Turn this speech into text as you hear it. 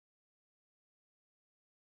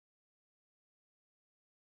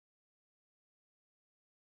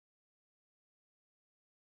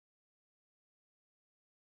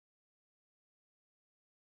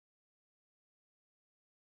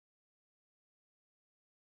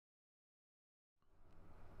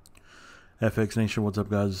FX Nation, what's up,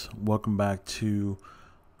 guys? Welcome back to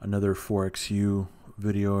another ForexU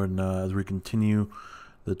video, and as we continue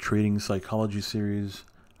the trading psychology series,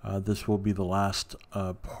 this will be the last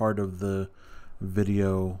part of the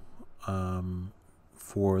video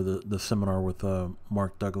for the seminar with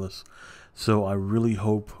Mark Douglas. So I really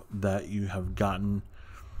hope that you have gotten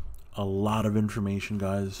a lot of information,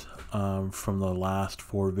 guys, from the last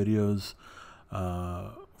 4 videos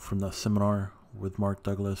from the seminar with Mark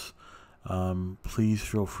Douglas. Please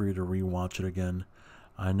feel free to rewatch it again.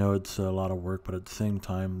 I know it's a lot of work, but at the same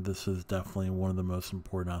time, this is definitely one of the most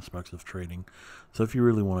important aspects of trading. So if you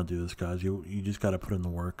really want to do this, guys, you just got to put in the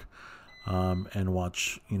work, and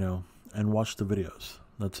watch, watch the videos.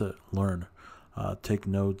 That's it. Learn, take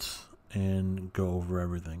notes, and go over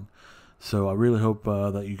everything. So I really hope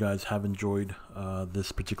that you guys have enjoyed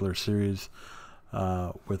this particular series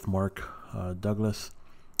with Mark Douglas.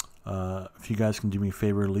 If you guys can do me a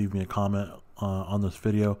favor, leave me a comment on this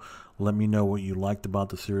video. Let me know what you liked about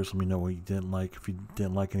the series. Let me know what you didn't like. If you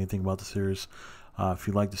didn't like anything about the series, if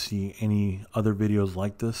you'd like to see any other videos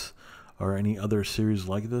like this or any other series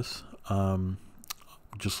like this,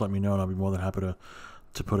 just let me know, and I'll be more than happy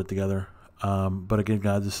to put it together. But again,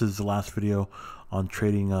 guys, this is the last video on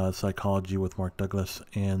trading psychology with Mark Douglas,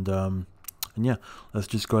 and yeah, let's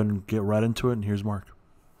just go ahead and get right into it. And here's Mark.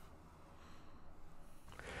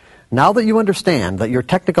 Now that you understand that your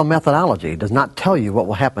technical methodology does not tell you what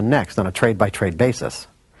will happen next on a trade-by-trade basis,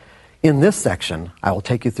 in this section, I will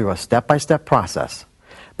take you through a step-by-step process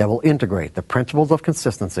that will integrate the principles of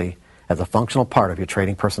consistency as a functional part of your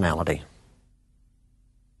trading personality.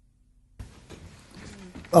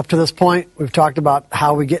 Up to this point, we've talked about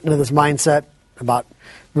how we get into this mindset, about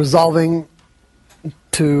resolving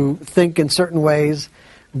to think in certain ways,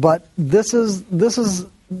 but this is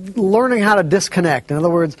learning how to disconnect. In other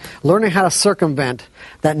words, learning how to circumvent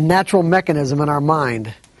that natural mechanism in our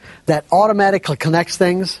mind that automatically connects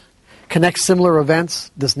things, connects similar events,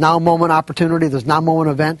 this now moment opportunity, this now moment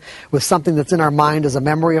event, with something that's in our mind as a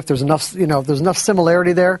memory. If there's enough, if there's enough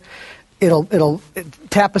similarity there, it'll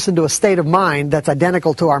tap us into a state of mind that's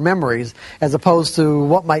identical to our memories, as opposed to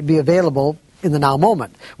what might be available in the now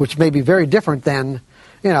moment, which may be very different than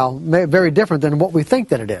what we think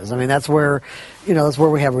that it is. I mean, that's where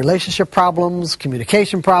we have relationship problems,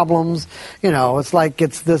 communication problems. It's like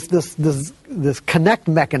this connect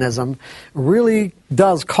mechanism really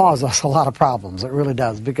does cause us a lot of problems. It really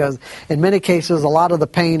does, because in many cases, a lot of the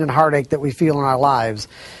pain and heartache that we feel in our lives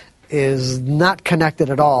is not connected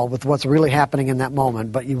at all with what's really happening in that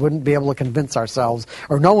moment. But you wouldn't be able to convince ourselves,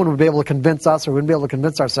 or no one would be able to convince us, or wouldn't be able to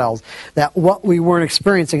convince ourselves that what we weren't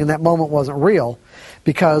experiencing in that moment wasn't real,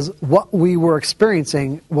 because what we were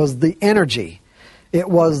experiencing was the energy. It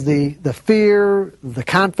was the fear, the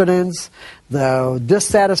confidence, the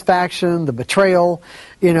dissatisfaction, the betrayal.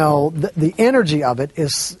 The energy of it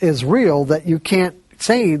is real, that you can't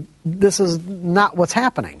say this is not what's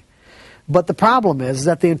happening. But the problem is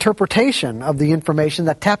that the interpretation of the information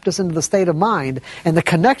that tapped us into the state of mind, and the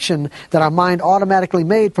connection that our mind automatically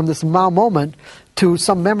made from this now moment to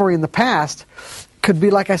some memory in the past, could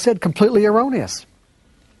be, like I said, completely erroneous.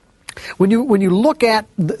 When you look at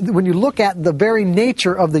the very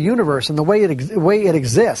nature of the universe and the way it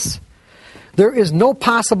exists, there is no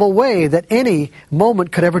possible way that any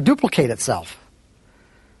moment could ever duplicate itself.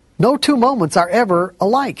 No two moments are ever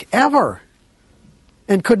alike, ever.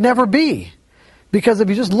 And could never be. Because if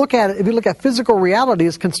you just look at it, if you look at physical reality,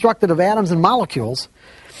 it's constructed of atoms and molecules,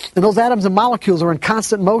 and those atoms and molecules are in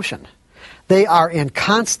constant motion. They are in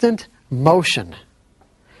constant motion.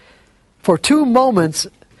 For two moments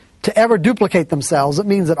to ever duplicate themselves, it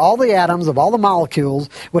means that all the atoms of all the molecules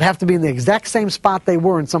would have to be in the exact same spot they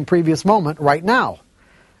were in some previous moment right now.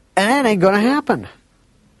 And that ain't going to happen.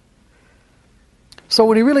 So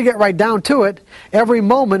when you really get right down to it, every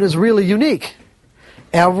moment is really unique.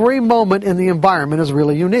 Every moment in the environment is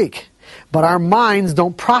really unique. But our minds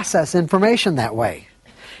don't process information that way.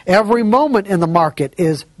 Every moment in the market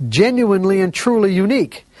is genuinely and truly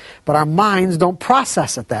unique. But our minds don't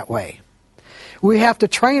process it that way. We have to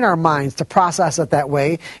train our minds to process it that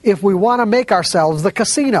way if we want to make ourselves the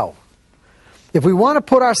casino. If we want to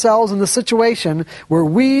put ourselves in the situation where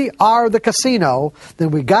we are the casino,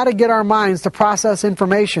 then we got to get our minds to process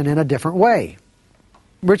information in a different way.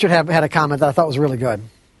 Richard had a comment that I thought was really good.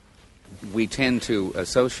 We tend to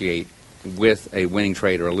associate with a winning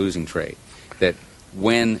trade or a losing trade. That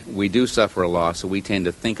when we do suffer a loss, we tend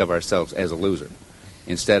to think of ourselves as a loser,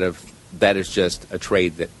 instead of that is just a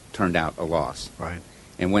trade that turned out a loss. Right.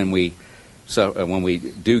 And when we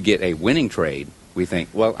do get a winning trade, we think,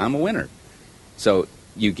 well, I'm a winner. So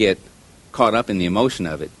you get caught up in the emotion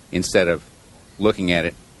of it instead of looking at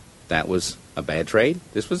it, that was a bad trade.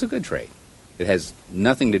 This was a good trade. It has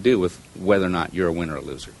nothing to do with whether or not you're a winner or a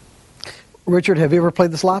loser. Richard, have you ever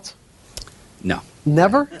played the slots? No.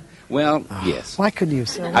 Never? Well, yes. Why couldn't you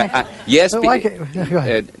say? Yes, Go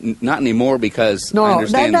ahead. not anymore because No, I no,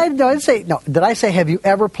 understand. no, I didn't say, no. Did I say, have you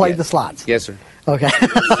ever played the slots? Yes, sir. Okay.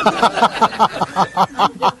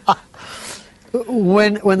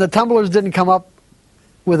 When the tumblers didn't come up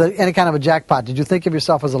with any kind of a jackpot, did you think of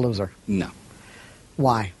yourself as a loser? No.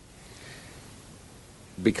 Why?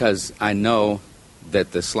 Because I know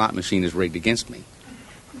that the slot machine is rigged against me.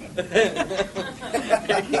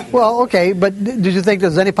 Well, okay, but did you think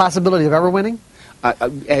there's any possibility of ever winning?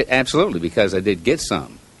 Absolutely, because I did get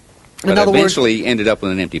some. But In other eventually ended up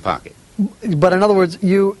with an empty pocket. But in other words,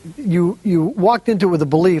 you walked into it with the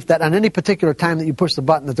belief that on any particular time that you pushed the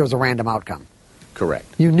button that there was a random outcome. Correct.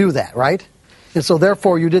 You knew that, right? And so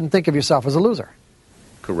therefore you didn't think of yourself as a loser.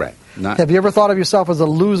 Correct. Have you ever thought of yourself as a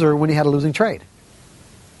loser when you had a losing trade?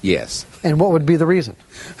 Yes. And what would be the reason?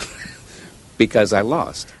 Because I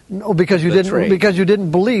lost. No, because you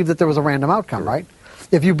didn't believe that there was a random outcome, right?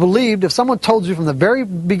 If someone told you from the very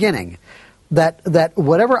beginning that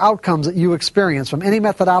whatever outcomes that you experienced from any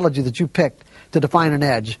methodology that you picked to define an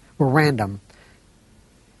edge were random,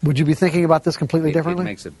 would you be thinking about this completely differently? It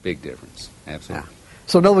makes a big difference. Absolutely. Yeah.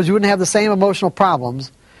 So in other words, you wouldn't have the same emotional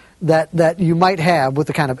problems that you might have with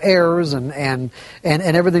the kind of errors and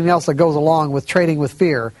everything else that goes along with trading with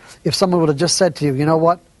fear if someone would have just said to you, you know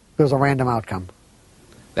what, there's a random outcome.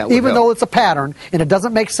 Even though it's a pattern and it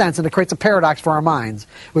doesn't make sense and it creates a paradox for our minds,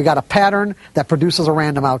 we got a pattern that produces a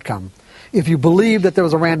random outcome. If you believe that there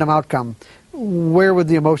was a random outcome, where would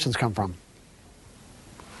the emotions come from?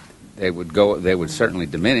 They would certainly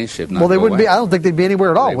diminish if not. Well, they go wouldn't away. be. I don't think they'd be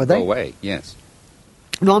anywhere at all, would they? Go away. Yes.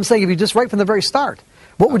 No, I'm saying if you just right from the very start,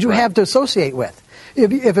 what would you have to associate with?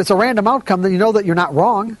 If it's a random outcome, then you know that you're not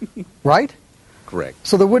wrong, right? Correct.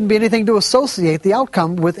 So there wouldn't be anything to associate the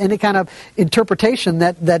outcome with any kind of interpretation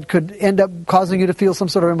that could end up causing you to feel some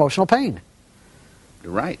sort of emotional pain.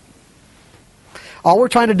 You're right. All we're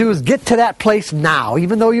trying to do is get to that place now.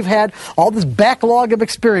 Even though you've had all this backlog of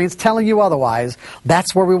experience telling you otherwise,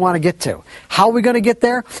 that's where we want to get to. How are we going to get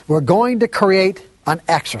there? We're going to create an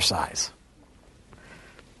exercise.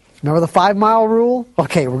 Remember the 5-mile rule?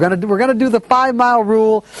 Okay, we're going to do the 5-mile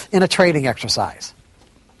rule in a trading exercise.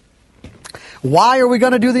 Why are we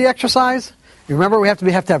going to do the exercise? You remember, we have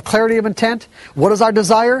to have clarity of intent. What is our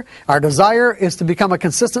desire? Our desire is to become a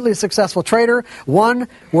consistently successful trader, one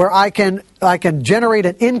where I can generate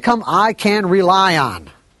an income I can rely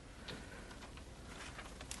on.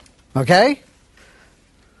 Okay?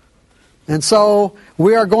 And so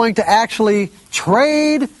we are going to actually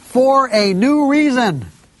trade for a new reason.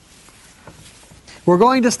 We're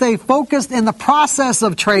going to stay focused in the process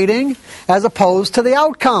of trading as opposed to the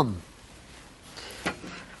outcome.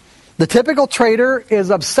 The typical trader is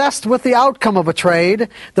obsessed with the outcome of a trade.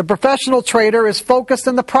 The professional trader is focused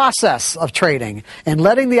in the process of trading and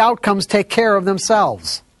letting the outcomes take care of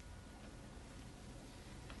themselves.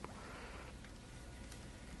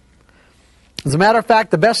 As a matter of fact,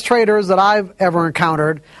 the best traders that I've ever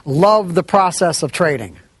encountered love the process of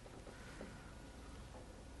trading.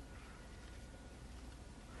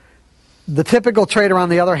 The typical trader, on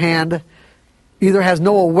the other hand, either has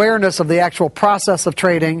no awareness of the actual process of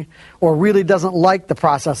trading or really doesn't like the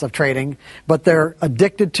process of trading, but they're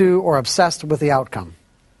addicted to or obsessed with the outcome.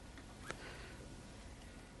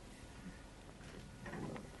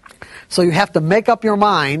 So you have to make up your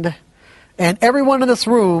mind, and everyone in this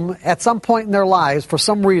room at some point in their lives, for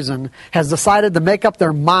some reason, has decided to make up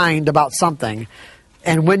their mind about something,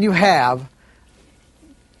 and when you have,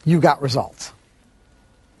 you got results.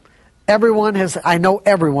 I know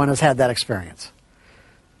everyone has had that experience.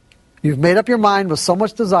 You've made up your mind with so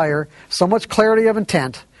much desire, so much clarity of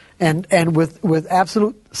intent, and with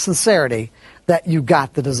absolute sincerity that you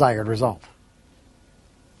got the desired result.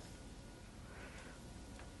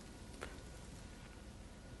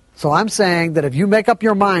 So I'm saying that if you make up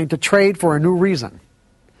your mind to trade for a new reason,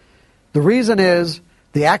 the reason is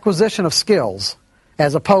the acquisition of skills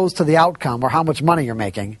as opposed to the outcome or how much money you're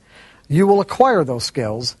making, you will acquire those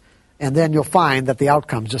skills, and then you'll find that the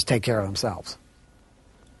outcomes just take care of themselves.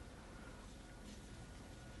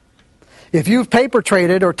 If you've paper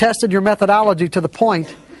traded or tested your methodology to the point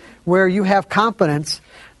where you have confidence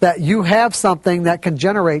that you have something that can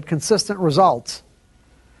generate consistent results,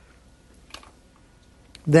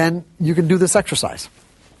 then you can do this exercise.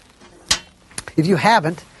 If you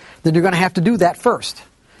haven't, then you're going to have to do that first.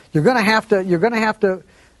 You're going to have to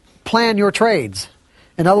plan your trades.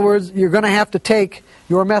 In other words, you're going to have to take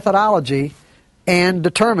your methodology and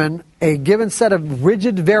determine a given set of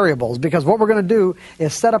rigid variables, because what we're going to do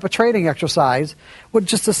is set up a trading exercise with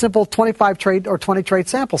just a simple 25 trade or 20 trade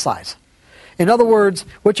sample size. In other words,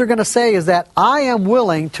 what you're going to say is that I am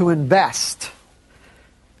willing to invest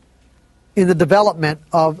in the development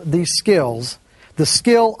of these skills, the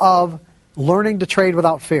skill of learning to trade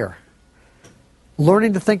without fear,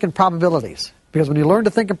 learning to think in probabilities, because when you learn to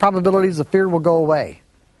think in probabilities, the fear will go away.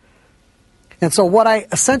 And so what I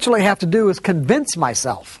essentially have to do is convince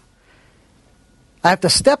myself. I have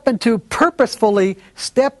to purposefully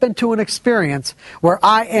step into an experience where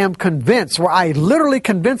I am convinced, where I literally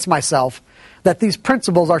convince myself that these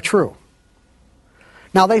principles are true.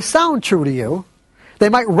 Now, they sound true to you. They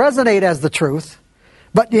might resonate as the truth,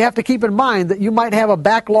 but you have to keep in mind that you might have a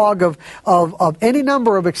backlog of any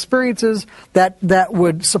number of experiences that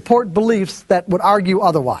would support beliefs that would argue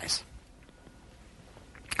otherwise.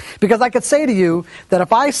 Because I could say to you that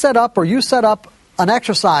if I set up or you set up an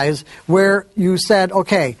exercise where you said,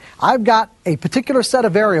 okay, I've got a particular set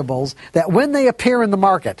of variables that when they appear in the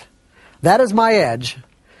market, that is my edge,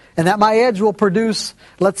 and that my edge will produce,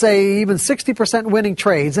 let's say, even 60% winning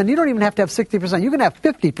trades, and you don't even have to have 60%. You can have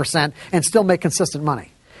 50% and still make consistent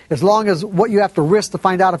money, as long as what you have to risk to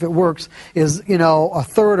find out if it works is, a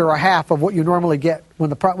third or a half of what you normally get when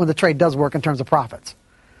the trade does work in terms of profits.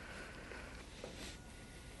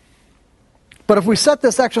 But if we set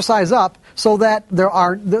this exercise up so that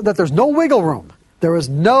there's no wiggle room, there is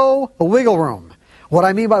no wiggle room. What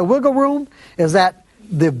I mean by wiggle room is that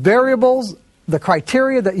the variables, the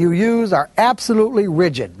criteria that you use are absolutely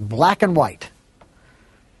rigid, black and white.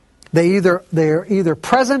 They're either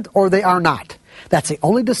present or they are not. That's the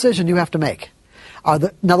only decision you have to make.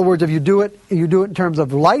 In other words, if you do it in terms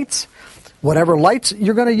of lights, whatever lights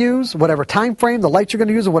you're going to use, whatever time frame, the lights you're going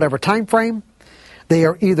to use in whatever time frame, they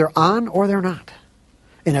are either on or they're not.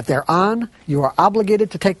 And if they're on, you are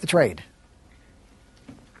obligated to take the trade.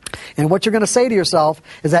 And what you're going to say to yourself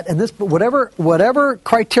is that in this, whatever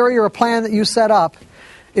criteria or plan that you set up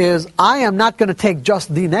is, I am not going to take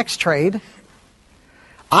just the next trade.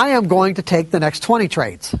 I am going to take the next 20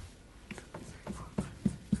 trades.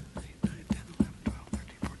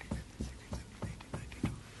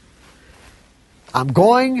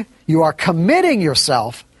 You are committing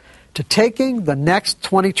yourself to taking the next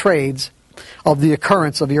 20 trades of the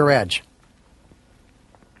occurrence of your edge.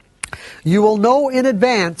 You will know in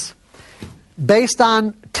advance, based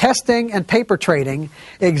on testing and paper trading,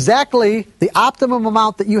 exactly the optimum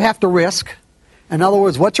amount that you have to risk. In other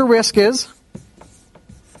words, what your risk is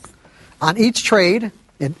on each trade,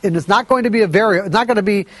 and it's not going to be a varied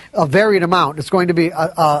amount. It's going to be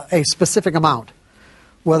a specific amount,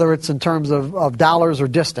 whether it's in terms of dollars or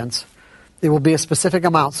distance. It will be a specific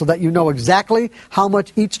amount so that you know exactly how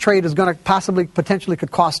much each trade is going to potentially could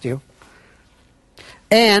cost you.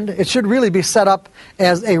 And it should really be set up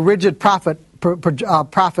as a rigid profit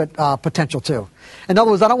potential too. In other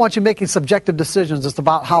words, I don't want you making subjective decisions just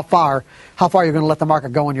about how far you're going to let the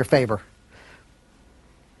market go in your favor.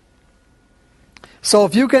 So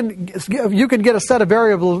if you can get a set of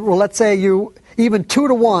variables, well, let's say you even 2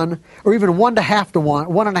 to 1 or even 1.5 to 1,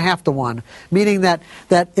 1.5 to 1, meaning that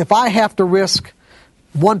if I have to risk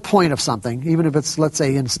 1 point of something, even if it's, let's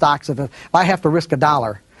say in stocks, if I have to risk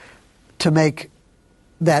 $1 to make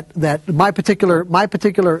that my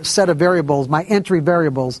particular set of variables, my entry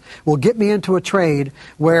variables, will get me into a trade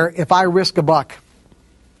where if I risk $1,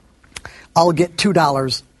 I'll get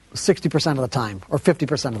 $2 60% of the time or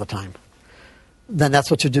 50% of the time. Then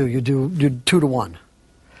that's what you do. You do 2 to 1.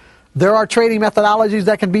 There are trading methodologies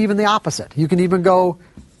that can be even the opposite. You can even go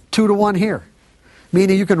 2 to 1 here,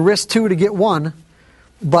 meaning you can risk 2 to get 1,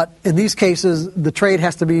 but in these cases the trade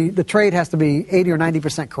has to be 80 or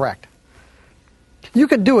 90% correct. You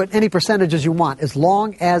can do it any percentages you want as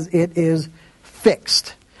long as it is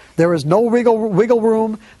fixed. There is no wiggle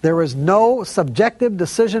room. There is no subjective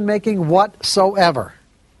decision making whatsoever.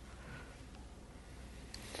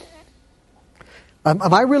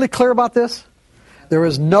 Am I really clear about this? There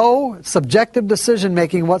is no subjective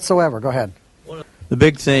decision-making whatsoever. Go ahead. The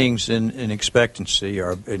big things in expectancy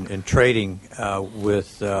or in trading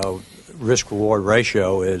with risk-reward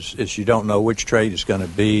ratio is you don't know which trade is going to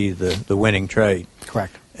be the winning trade.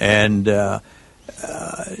 Correct. And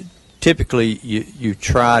typically you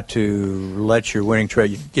try to let your winning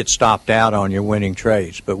trade get stopped out on your winning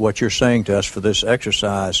trades. But what you're saying to us for this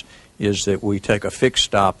exercise is that we take a fixed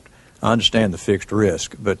stop. I understand the fixed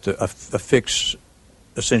risk, but a fixed,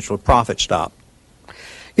 essential profit stop.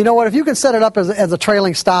 You know what? If you can set it up as a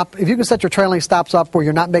trailing stop, if you can set your trailing stops up where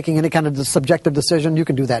you're not making any kind of subjective decision, you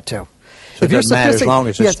can do that too. So it doesn't matter as long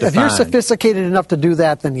as it's defined. If you're sophisticated enough to do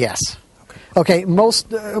that, then yes. Okay. Okay,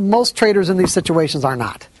 most traders in these situations are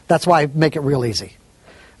not. That's why I make it real easy.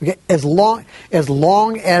 Okay, as long as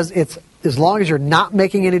you're not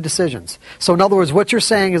making any decisions. So in other words, what you're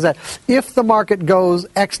saying is that if the market goes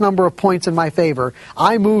X number of points in my favor,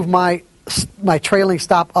 I move my trailing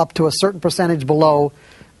stop up to a certain percentage below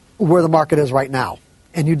where the market is right now.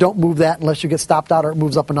 And you don't move that unless you get stopped out or it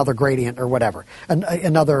moves up another gradient or whatever.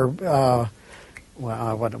 Another,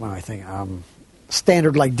 what am I thinking?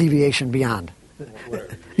 Standard like deviation beyond.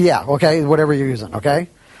 Whatever. Yeah, okay, whatever you're using, okay?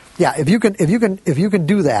 Yeah, if you can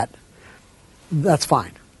do that, that's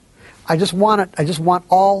fine. I just want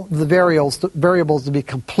all the variables to be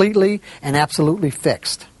completely and absolutely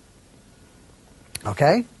fixed.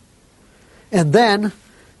 Okay? And then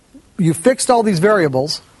you fixed all these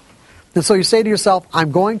variables, and so you say to yourself,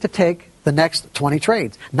 I'm going to take the next 20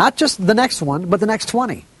 trades. Not just the next one, but the next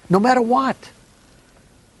 20. No matter what.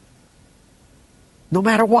 No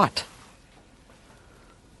matter what.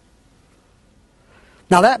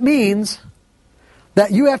 Now that means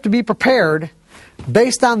that you have to be prepared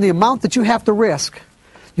based on the amount that you have to risk.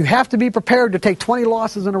 You have to be prepared to take 20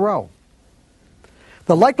 losses in a row.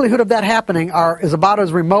 The likelihood of that happening is about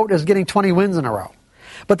as remote as getting 20 wins in a row.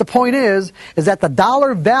 But the point is that the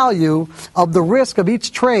dollar value of the risk of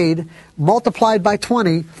each trade multiplied by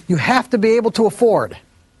 20, you have to be able to afford.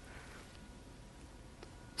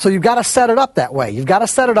 So you've got to set it up that way. You've got to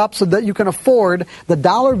set it up so that you can afford the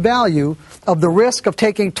dollar value of the risk of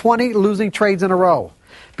taking 20 losing trades in a row.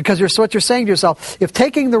 Because what you're saying to yourself, if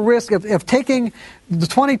taking the risk, if taking the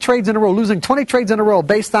 20 trades in a row, losing 20 trades in a row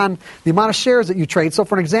based on the amount of shares that you trade. So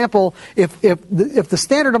for an example, if the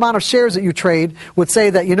standard amount of shares that you trade would say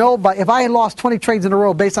that, if I lost 20 trades in a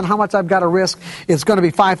row based on how much I've got to risk, it's going to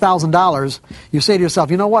be $5,000. You say to yourself,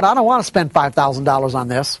 you know what, I don't want to spend $5,000 on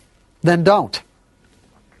this. Then don't.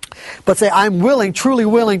 But say I'm truly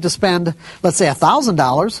willing to spend, let's say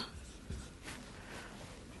 $1,000,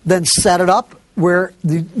 then set it up where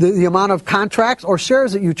the amount of contracts or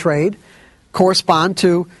shares that you trade correspond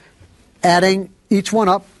to adding each one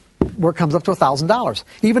up where it comes up to $1,000,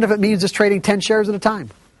 even if it means just trading 10 shares at a time.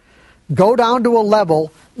 Go down to a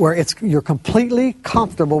level where you're completely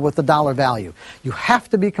comfortable with the dollar value. You have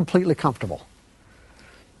to be completely comfortable.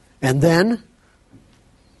 And then,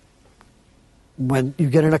 when you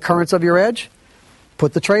get an occurrence of your edge,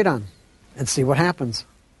 put the trade on and see what happens.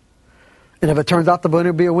 And if it turns out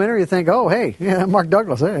to be a winner, you think, oh, hey, yeah, Mark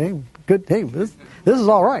Douglas, hey, good, hey, this is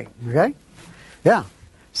all right, okay? Yeah.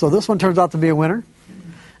 So this one turns out to be a winner,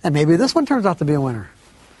 and maybe this one turns out to be a winner.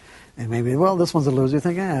 And maybe, well, this one's a loser. You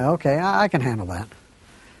think, okay, I can handle that.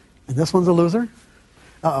 And this one's a loser.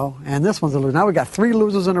 Uh-oh, and this one's a loser. Now we've got 3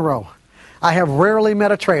 losers in a row. I have rarely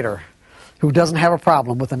met a trader who doesn't have a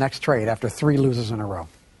problem with the next trade after 3 losers in a row.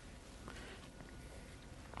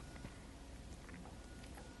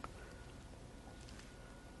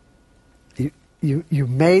 You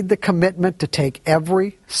made the commitment to take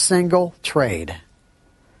every single trade.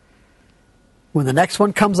 When the next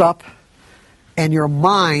one comes up and your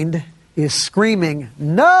mind is screaming,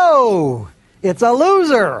 no, it's a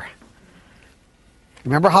loser.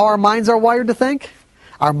 Remember how our minds are wired to think?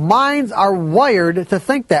 Our minds are wired to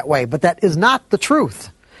think that way, but that is not the truth.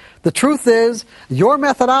 The truth is, your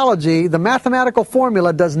methodology, the mathematical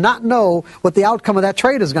formula, does not know what the outcome of that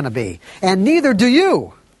trade is going to be. And neither do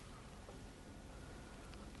you.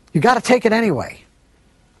 You got to take it anyway.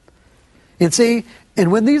 And see,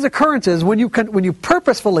 and when these occurrences, when you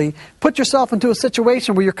purposefully put yourself into a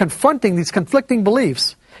situation where you're confronting these conflicting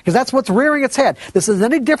beliefs, because that's what's rearing its head. This is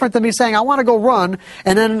any different than me saying, I want to go run,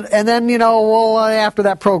 and then well, after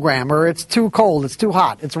that program, or it's too cold, it's too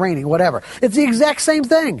hot, it's raining, whatever. It's the exact same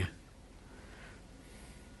thing.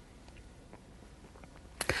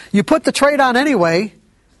 You put the trade on anyway,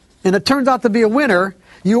 and it turns out to be a winner,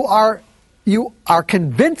 you are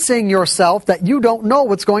convincing yourself that you don't know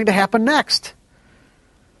what's going to happen next.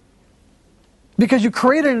 Because you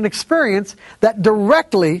created an experience that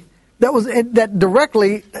directly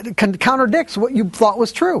contradicts what you thought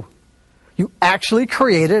was true. You actually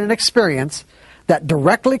created an experience that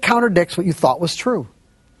directly contradicts what you thought was true.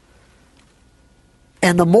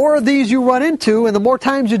 And the more of these you run into, and the more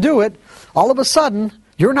times you do it, all of a sudden,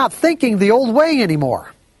 you're not thinking the old way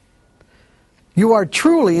anymore. You are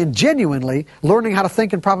truly and genuinely learning how to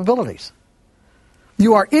think in probabilities.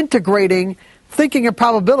 You are integrating thinking in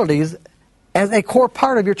probabilities as a core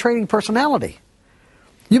part of your trading personality.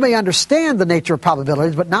 You may understand the nature of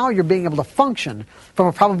probabilities, but now you're being able to function from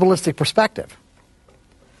a probabilistic perspective.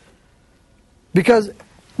 Because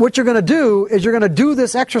what you're going to do is you're going to do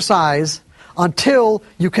this exercise until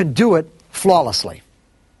you can do it flawlessly.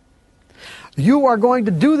 you are going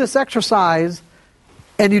to do this exercise,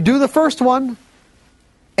 and you do the first one,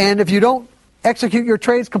 and if you don't execute your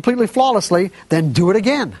trades completely flawlessly, then do it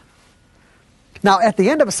again. Now, at the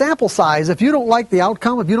end of a sample size, if you don't like the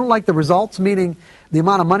outcome, if you don't like the results, meaning the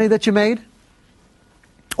amount of money that you made,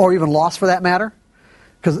 or even lost for that matter,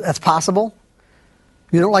 because that's possible,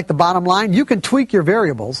 you don't like the bottom line, you can tweak your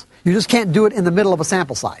variables. You just can't do it in the middle of a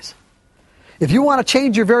sample size. If you want to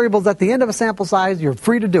change your variables at the end of a sample size, you're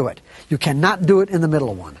free to do it. You cannot do it in the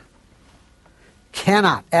middle of one.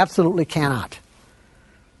 Cannot. Absolutely cannot.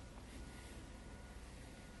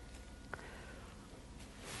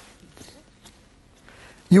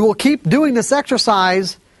 You will keep doing this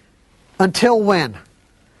exercise until when?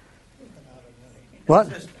 What?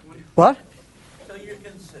 What? Until you're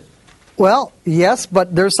consistent. Well, yes,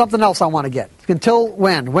 but there's something else I want to get. Until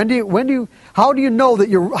when? How do you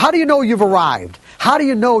know you've arrived? How do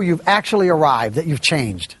you know you've actually arrived, that you've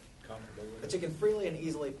changed? That you can freely and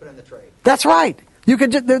easily put in the trade. That's right. You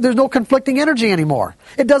can there's no conflicting energy anymore.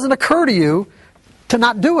 It doesn't occur to you to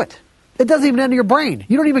not do it. It doesn't even enter your brain.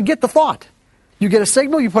 You don't even get the thought. You get a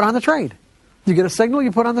signal, you put on the trade. You get a signal,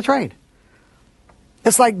 you put on the trade.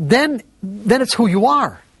 It's like then it's who you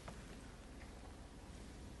are.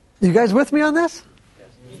 You guys with me on this?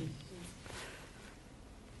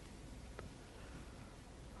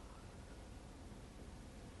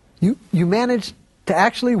 You managed to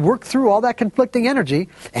actually work through all that conflicting energy,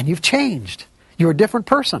 and you've changed. You're a different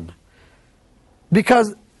person.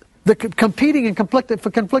 Because the competing and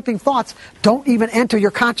conflicting thoughts don't even enter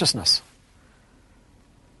your consciousness.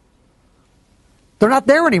 They're not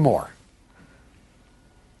there anymore.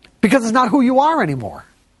 Because it's not who you are anymore.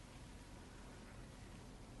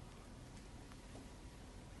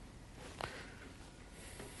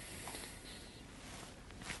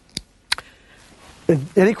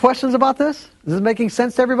 Any questions about this? Is this making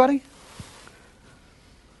sense to everybody?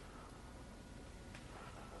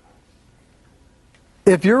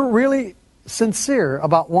 If you're really sincere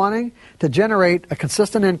about wanting to generate a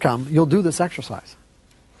consistent income, you'll do this exercise.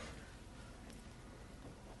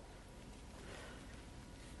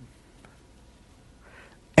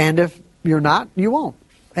 And if you're not, you won't.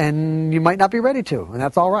 And you might not be ready to, and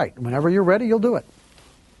that's all right. Whenever you're ready, you'll do it.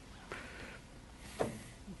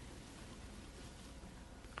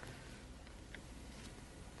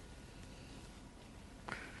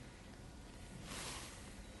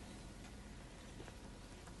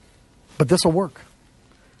 But this will work.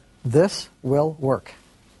 This will work.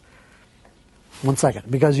 1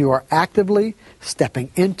 second. Because you are actively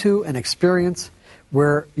stepping into an experience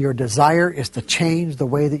where your desire is to change the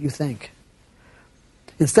way that you think.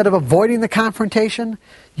 Instead of avoiding the confrontation,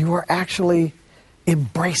 you are actually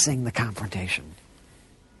embracing the confrontation.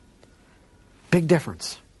 Big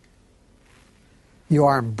difference. You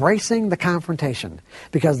are embracing the confrontation.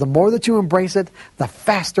 Because the more that you embrace it, the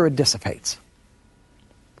faster it dissipates.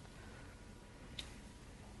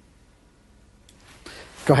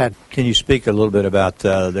 Go ahead. Can you speak a little bit about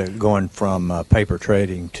going from paper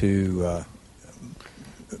trading to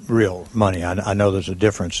real money? I know there's a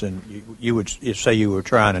difference, and you would say you were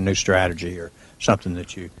trying a new strategy or something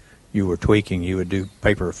that you were tweaking. You would do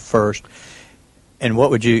paper first, and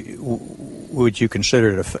what would you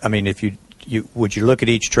consider it? I mean, if you would you look at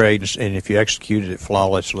each trade, and if you executed it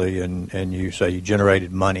flawlessly, and you say you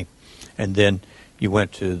generated money, and then you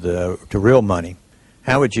went to real money,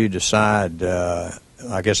 how would you decide?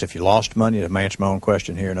 I guess if you lost money, to answer my own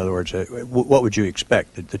question here, in other words, what would you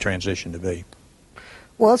expect the transition to be?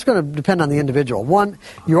 Well, that's going to depend on the individual. One,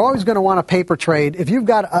 you're always going to want a paper trade. If you've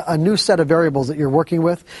got a new set of variables that you're working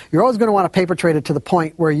with, you're always going to want to paper trade it to the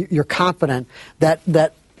point where you're confident that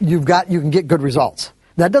you can get good results.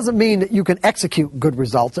 That doesn't mean that you can execute good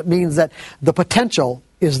results. It means that the potential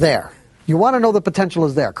is there. You want to know the potential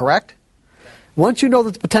is there, correct? Once you know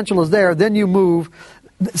that the potential is there, then you move.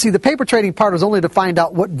 See, the paper trading part is only to find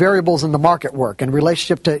out what variables in the market work in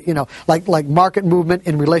relationship to, like market movement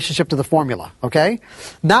in relationship to the formula, okay?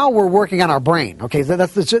 Now we're working on our brain, okay? So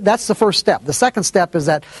that's the first step. The second step is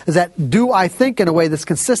that do I think in a way that's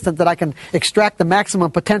consistent that I can extract the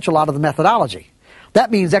maximum potential out of the methodology?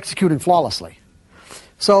 That means executing flawlessly.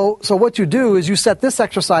 So what you do is you set this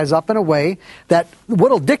exercise up in a way that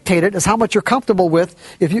what'll dictate it is how much you're comfortable with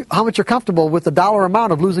the dollar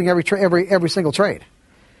amount of losing every single trade.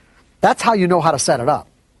 That's how you know how to set it up.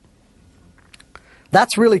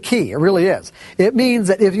 That's really key. It really is. It means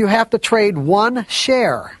that if you have to trade one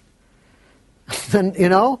share, then,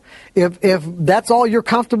 if that's all you're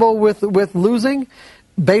comfortable with losing,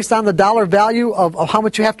 based on the dollar value of how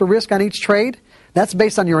much you have to risk on each trade, that's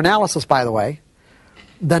based on your analysis, by the way,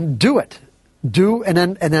 then do it.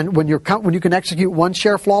 And then when you can execute one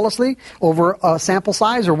share flawlessly over a sample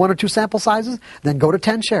size or one or two sample sizes, then go to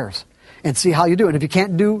 10 shares and see how you do. And if you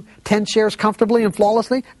can't do 10 shares comfortably and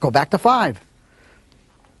flawlessly, go back to 5.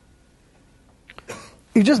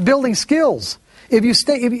 You're just building skills. If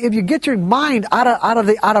you get your mind out of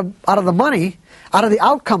the money, out of the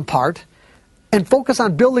outcome part, and focus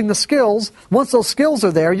on building the skills, once those skills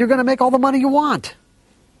are there, you're going to make all the money you want.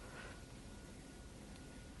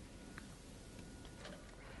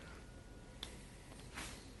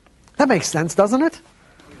 That makes sense, doesn't it?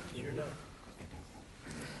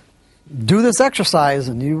 Do this exercise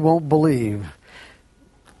and you won't believe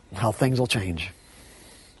how things will change.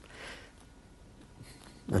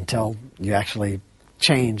 Until you actually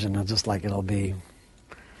change, and it's just like it'll be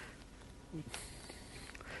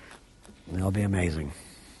amazing.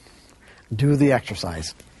 Do the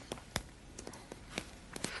exercise.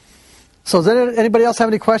 So does anybody else have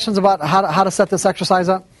any questions about how to set this exercise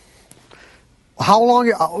up? How long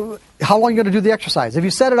are you going to do the exercise? If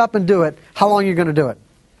you set it up and do it, how long are you going to do it?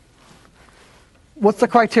 What's the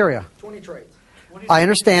criteria? 20 trades. I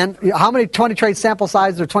understand. How many 20 trade sample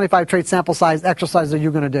size or 25 trade sample size exercises are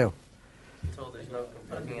you going to do? Until there's no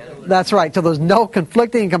conflicting. That's right. Till there's no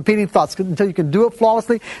conflicting and competing thoughts. Until you can do it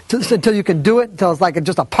flawlessly. Until you can do it. Until it's like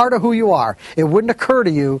just a part of who you are. It wouldn't occur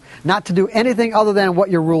to you not to do anything other than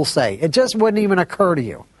what your rules say. It just wouldn't even occur to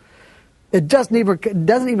you. It doesn't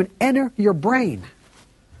even enter your brain.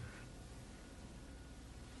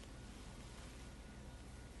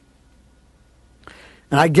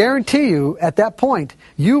 And I guarantee you, at that point,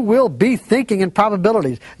 you will be thinking in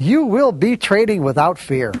probabilities. You will be trading without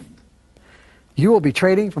fear. You will be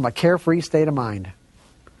trading from a carefree state of mind.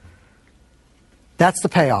 That's the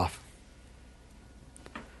payoff.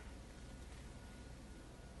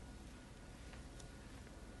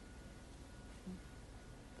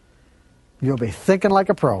 You'll be thinking like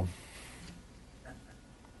a pro.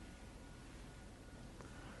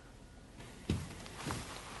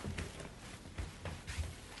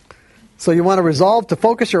 So you want to resolve to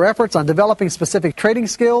focus your efforts on developing specific trading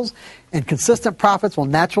skills, and consistent profits will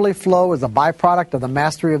naturally flow as a byproduct of the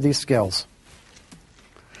mastery of these skills.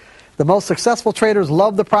 The most successful traders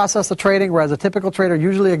love the process of trading, whereas a typical trader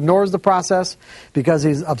usually ignores the process because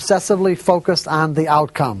he's obsessively focused on the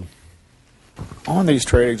outcome. On these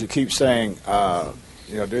tradings, you keep saying,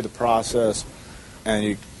 do the process, and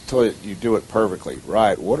until you do it perfectly.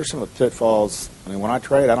 Right. What are some of the pitfalls? I mean, when I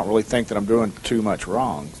trade, I don't really think that I'm doing too much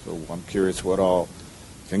wrong. So I'm curious what all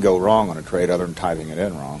can go wrong on a trade other than typing it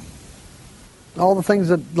in wrong. All the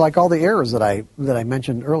things like all the errors that I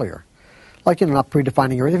mentioned earlier, like not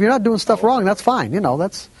predefining your. If you're not doing stuff wrong, that's fine.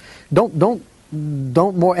 That's don't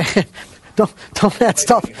more. Don't add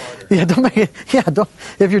stuff. Yeah, don't make it. Yeah, don't.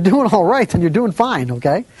 If you're doing all right, then you're doing fine.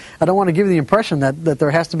 Okay. I don't want to give you the impression that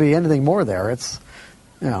there has to be anything more there. It's,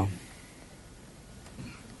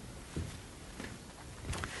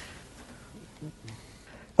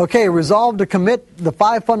 Okay, resolve to commit the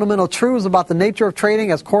 5 fundamental truths about the nature of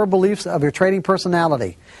trading as core beliefs of your trading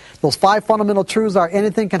personality. Those 5 fundamental truths are: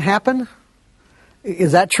 anything can happen.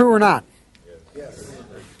 Is that true or not? Yes.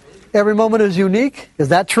 Every moment is unique. Is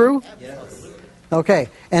that true? Yes. Okay.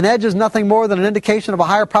 An edge is nothing more than an indication of a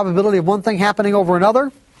higher probability of one thing happening over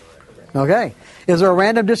another. Okay. Is there a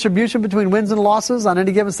random distribution between wins and losses on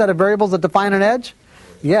any given set of variables that define an edge?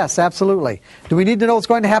 Yes, absolutely. Do we need to know what's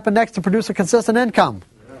going to happen next to produce a consistent income?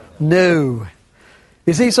 No.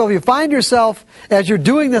 You see, so if you find yourself, as you're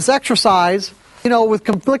doing this exercise, with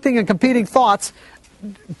conflicting and competing thoughts,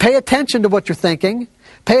 pay attention to what you're thinking.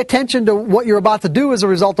 Pay attention to what you're about to do as a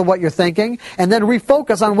result of what you're thinking, and then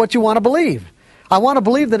refocus on what you want to believe. I want to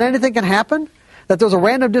believe that anything can happen, that there's a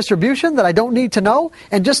random distribution that I don't need to know,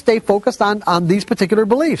 and just stay focused on these particular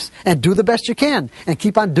beliefs, and do the best you can, and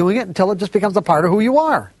keep on doing it until it just becomes a part of who you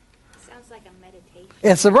are. Sounds like a meditation.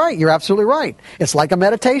 It's right. You're absolutely right. It's like a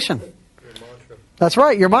meditation. Your mantra. That's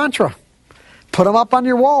right, your mantra. Put them up on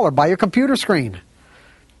your wall or by your computer screen.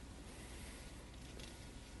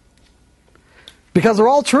 Because they're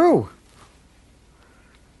all true.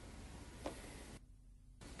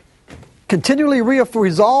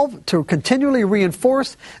 Resolve to continually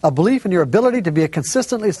reinforce a belief in your ability to be a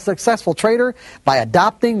consistently successful trader by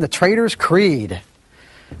adopting the trader's creed.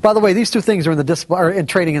 By the way, these 2 things are in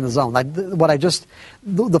Trading in the Zone.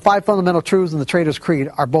 The 5 fundamental truths and the trader's creed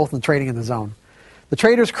are both in Trading in the Zone. The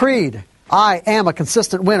trader's creed: I am a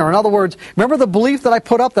consistent winner. In other words, remember the belief that I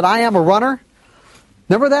put up that I am a runner?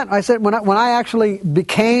 Remember that? I said when I actually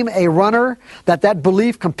became a runner, that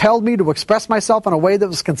belief compelled me to express myself in a way that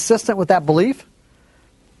was consistent with that belief?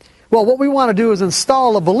 Well, what we want to do is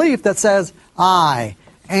install a belief that says, I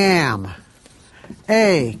am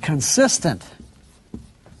a consistent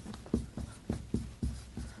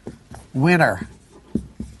winner.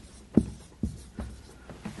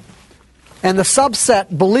 And the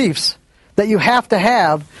subset beliefs that you have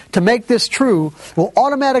to make this true will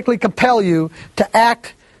automatically compel you to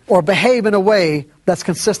act or behave in a way that's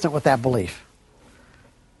consistent with that belief.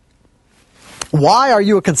 Why are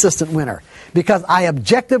you a consistent winner? Because I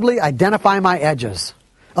objectively identify my edges.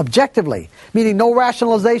 Objectively, meaning no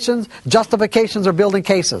rationalizations, justifications, or building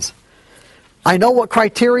cases. I know what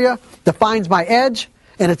criteria defines my edge,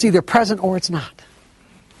 and it's either present or it's not.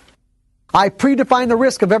 I predefine the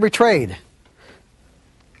risk of every trade.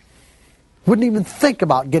 Wouldn't even think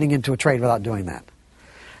about getting into a trade without doing that.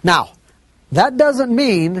 Now, that doesn't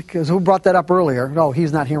mean, because who brought that up earlier? No,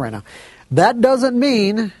 he's not here right now. That doesn't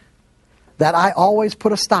mean that I always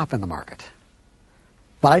put a stop in the market.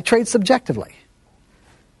 But I trade subjectively.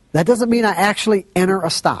 That doesn't mean I actually enter a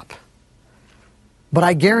stop. But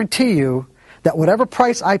I guarantee you that whatever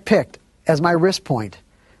price I picked as my risk point,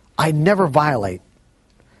 I never violate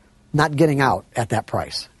not getting out at that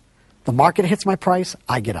price. The market hits my price,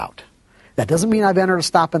 I get out. That doesn't mean I've entered a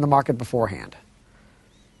stop in the market beforehand.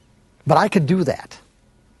 But I could do that.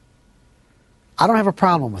 I don't have a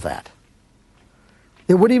problem with that.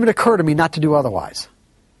 It wouldn't even occur to me not to do otherwise.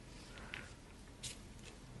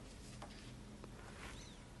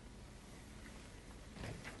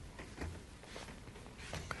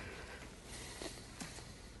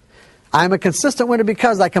 I'm a consistent winner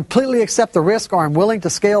because I completely accept the risk, or I'm willing to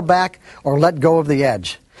scale back or let go of the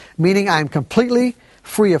edge. Meaning I'm completely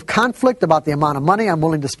free of conflict about the amount of money I'm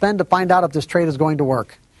willing to spend to find out if this trade is going to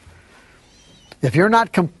work. If you're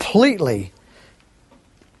not completely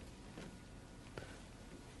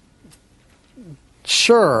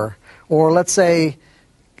sure, or let's say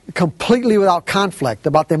completely without conflict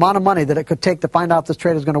about the amount of money that it could take to find out if this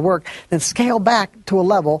trade is going to work, then scale back to a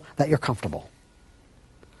level that you're comfortable.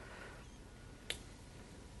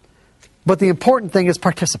 But the important thing is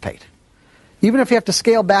participate. Even if you have to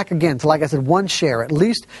scale back again to, like I said, one share, at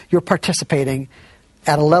least you're participating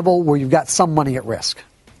at a level where you've got some money at risk.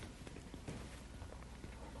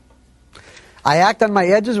 I act on my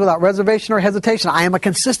edges without reservation or hesitation. I am a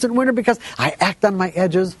consistent winner because I act on my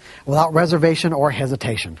edges without reservation or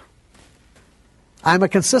hesitation. I'm a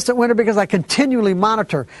consistent winner because I continually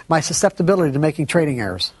monitor my susceptibility to making trading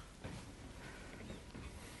errors.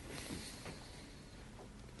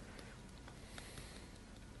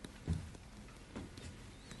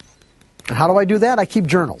 And how do I do that? I keep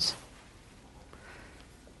journals.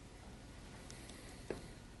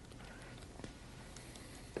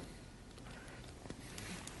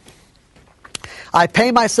 I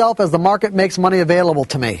pay myself as the market makes money available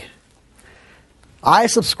to me. I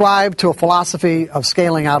subscribe to a philosophy of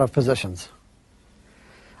scaling out of positions.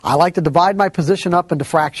 I like to divide my position up into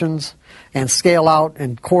fractions and scale out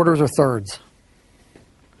in quarters or thirds.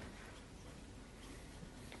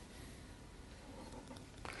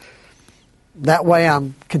 That way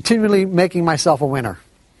I'm continually making myself a winner.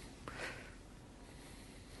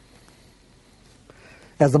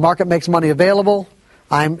 As the market makes money available,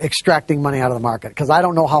 I'm extracting money out of the market because I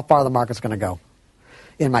don't know how far the market's going to go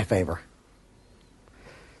in my favor.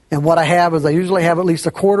 And what I have is I usually have at least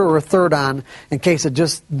a quarter or a third on in case it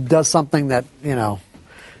just does something that, you know,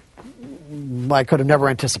 I could have never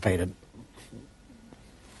anticipated.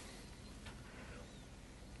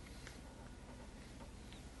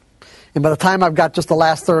 And by the time I've got just the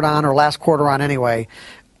last third on or last quarter on anyway,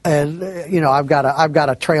 and you know, I've got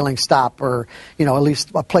a trailing stop, or you know, at least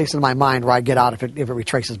a place in my mind where I get out if it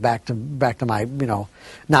retraces back to my, you know,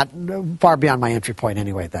 not far beyond my entry point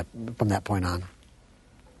anyway. From that point on.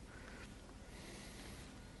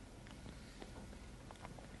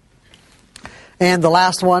 And the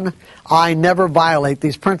last one, I never violate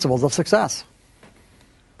these principles of success.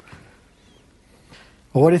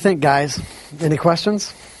 Well, what do you think, guys? Any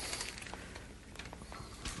questions?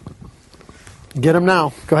 Get them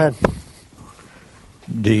now. Go ahead.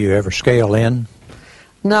 Do you ever scale in?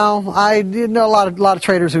 No, I know a lot of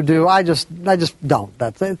traders who do. I just don't.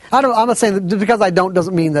 That's it. I'm not saying that just because I don't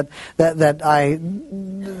doesn't mean that I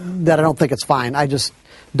don't think it's fine. I just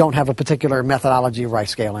don't have a particular methodology where I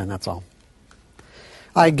scale in. That's all.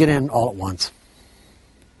 I get in all at once.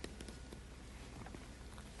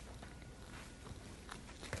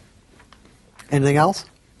 Anything else?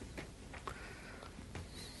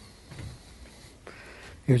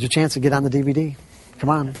 Here's your chance to get on the DVD. Come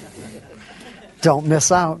on. Don't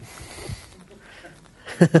miss out.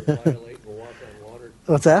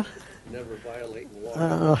 What's that? Never violate and walk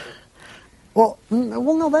on water. Well,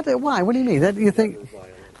 no. Why? What do you mean? That you think?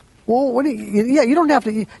 Well, what do you, yeah, you don't have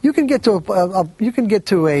to. You can get to you can get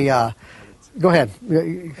to a. Go ahead.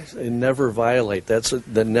 And never violate.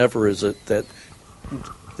 The never is it that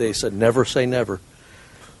they said never say never.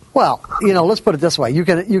 Well, let's put it this way: you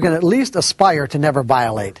can at least aspire to never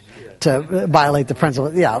violate the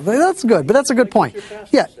principle. Yeah, that's good, but that's a good point.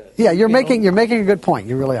 Yeah, you're making a good point.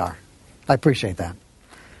 You really are. I appreciate that.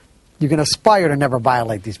 You can aspire to never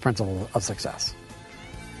violate these principles of success.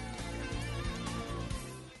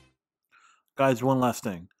 Guys, one last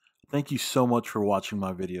thing. Thank you so much for watching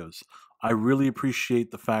my videos. I really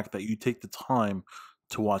appreciate the fact that you take the time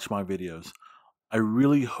to watch my videos. I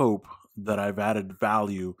really hope that I've added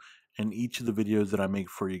value in each of the videos that I make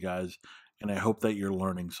for you guys, and I hope that you're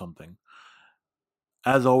learning something.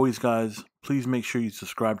 As always, guys, please make sure you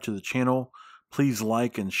subscribe to the channel. Please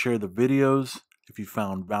like and share the videos if you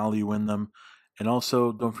found value in them. And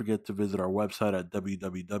also, don't forget to visit our website at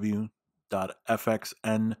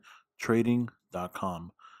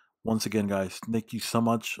www.fxntradinggroup.com. Once again, guys, thank you so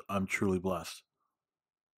much. I'm truly blessed.